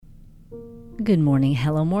Good morning,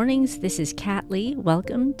 hello mornings. This is Kat Lee.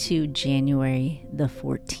 Welcome to January the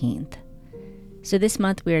 14th. So this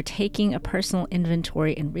month we are taking a personal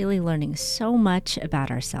inventory and really learning so much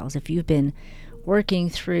about ourselves. If you've been working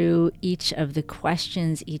through each of the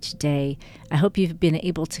questions each day, I hope you've been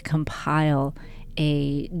able to compile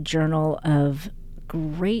a journal of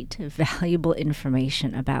great, valuable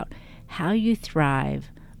information about how you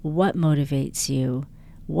thrive, what motivates you,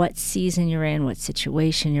 what season you're in, what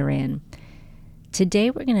situation you're in.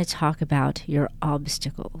 Today we're going to talk about your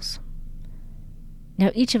obstacles.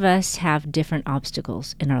 Now, each of us have different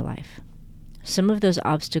obstacles in our life. Some of those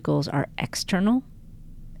obstacles are external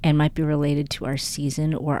and might be related to our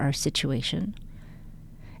season or our situation.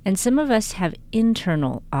 And some of us have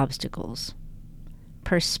internal obstacles,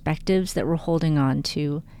 perspectives that we're holding on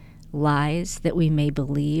to, lies that we may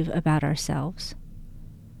believe about ourselves.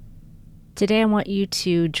 Today I want you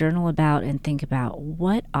to journal about and think about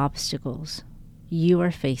what obstacles you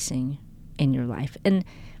are facing in your life. And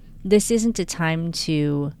this isn't a time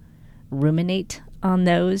to ruminate on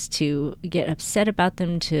those, to get upset about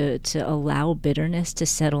them, to allow bitterness to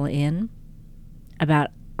settle in about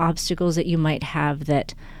obstacles that you might have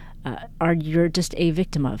that you're just a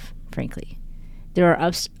victim of, frankly. There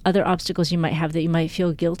are other obstacles you might have that you might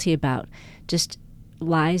feel guilty about, just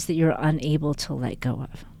lies that you're unable to let go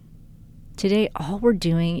of. Today, all we're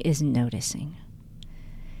doing is noticing.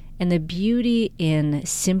 And the beauty in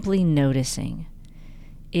simply noticing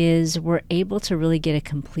is we're able to really get a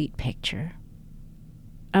complete picture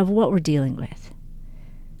of what we're dealing with.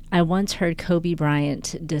 I once heard Kobe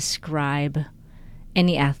Bryant describe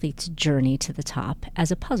any athlete's journey to the top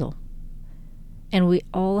as a puzzle. And we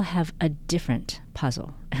all have a different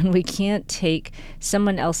puzzle. And we can't take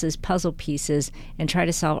someone else's puzzle pieces and try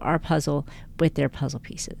to solve our puzzle with their puzzle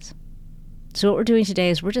pieces. So what we're doing today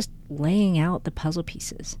is we're just laying out the puzzle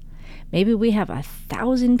pieces. Maybe we have a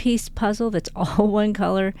 1,000-piece puzzle that's all one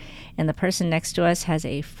color, and the person next to us has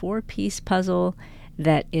a 4-piece puzzle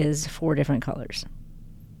that is 4 different colors.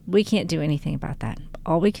 We can't do anything about that.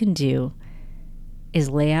 All we can do is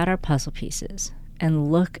lay out our puzzle pieces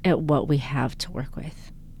and look at what we have to work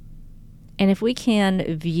with. And if we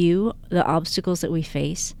can view the obstacles that we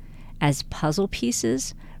face as puzzle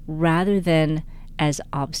pieces rather than as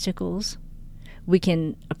obstacles, we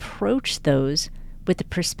can approach those with the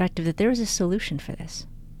perspective that there is a solution for this.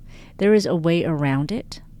 There is a way around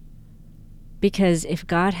it. Because if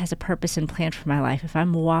God has a purpose and plan for my life, if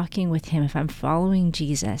I'm walking with Him, if I'm following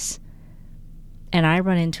Jesus, and I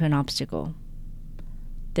run into an obstacle,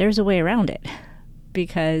 there's a way around it.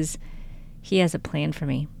 Because He has a plan for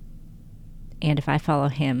me. And if I follow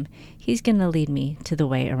Him, He's going to lead me to the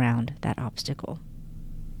way around that obstacle.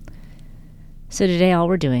 So today all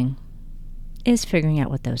we're doing is figuring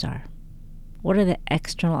out what those are. What are the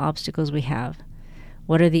external obstacles we have?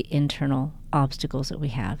 What are the internal obstacles that we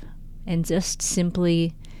have? And just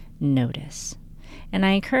simply notice. And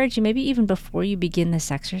I encourage you, maybe even before you begin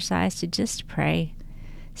this exercise, to just pray.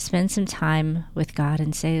 Spend some time with God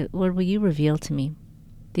and say, Lord, will you reveal to me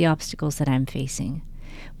the obstacles that I'm facing?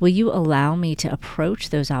 Will you allow me to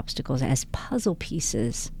approach those obstacles as puzzle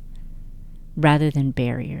pieces rather than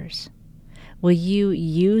barriers? Will you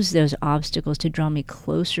use those obstacles to draw me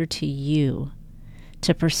closer to you,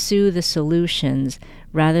 to pursue the solutions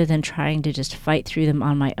rather than trying to just fight through them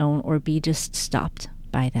on my own or be just stopped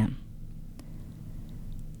by them?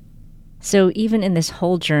 So even in this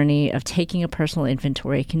whole journey of taking a personal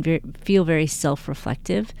inventory, it can feel very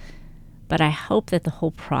self-reflective, but I hope that the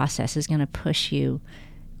whole process is going to push you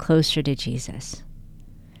closer to Jesus,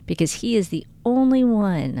 because He is the only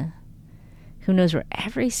one who knows where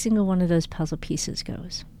every single one of those puzzle pieces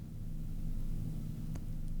goes.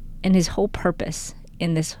 And His whole purpose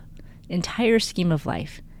in this entire scheme of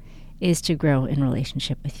life is to grow in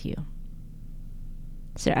relationship with you.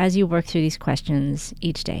 So as you work through these questions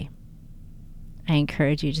each day, I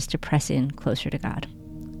encourage you just to press in closer to God.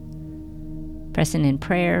 Press in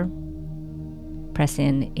prayer, press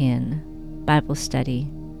in Bible study,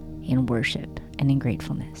 in worship, and in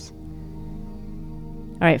gratefulness.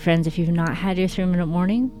 All right, friends, if you've not had your 3-minute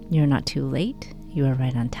morning, you're not too late. You are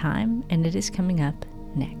right on time, and it is coming up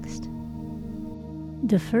next.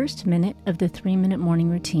 The first minute of the 3-minute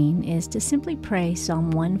morning routine is to simply pray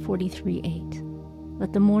Psalm 143:8.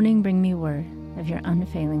 Let the morning bring me word of your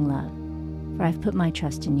unfailing love, for I've put my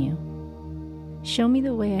trust in you. Show me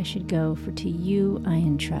the way I should go, for to you I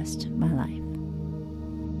entrust my life.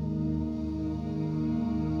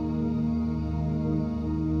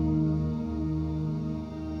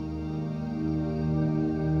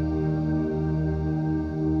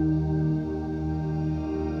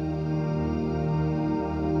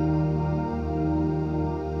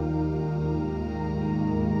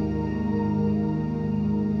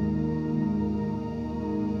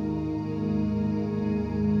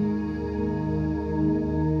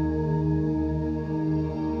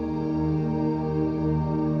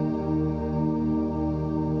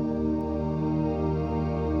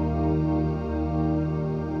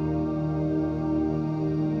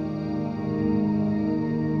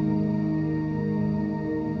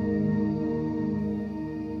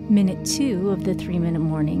 Minute 2 of the 3-minute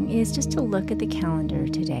morning is just to look at the calendar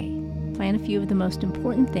today. Plan a few of the most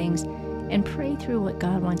important things and pray through what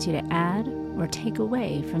God wants you to add or take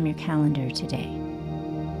away from your calendar today.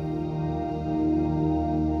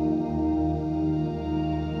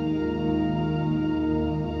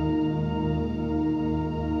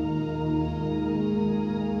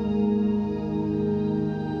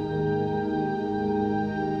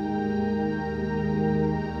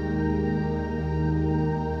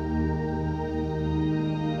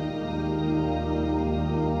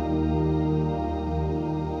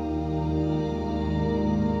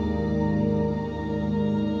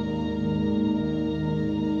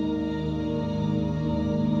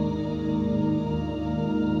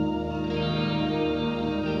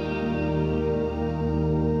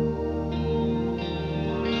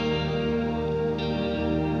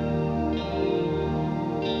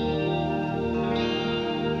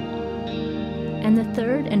 And the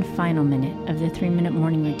third and final minute of the 3-minute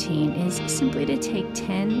morning routine is simply to take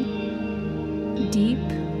 10 deep,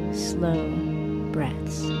 slow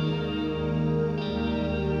breaths.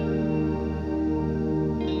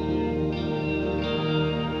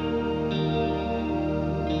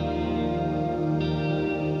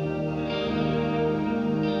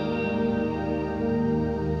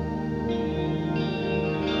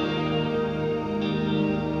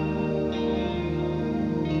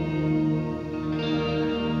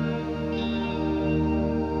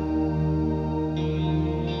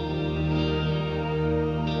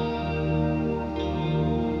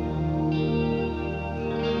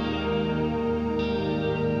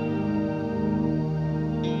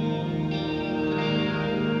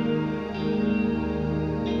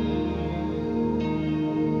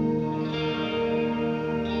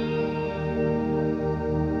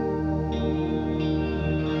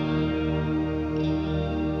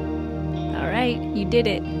 You did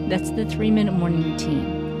it. That's the 3-minute morning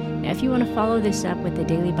routine. Now, if you want to follow this up with the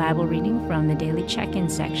daily Bible reading from the daily check-in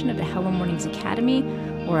section of the Hello Mornings Academy,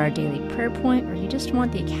 or our daily prayer point, or you just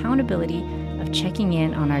want the accountability of checking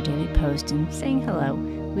in on our daily post and saying hello,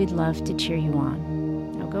 we'd love to cheer you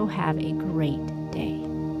on. Now go have a great day.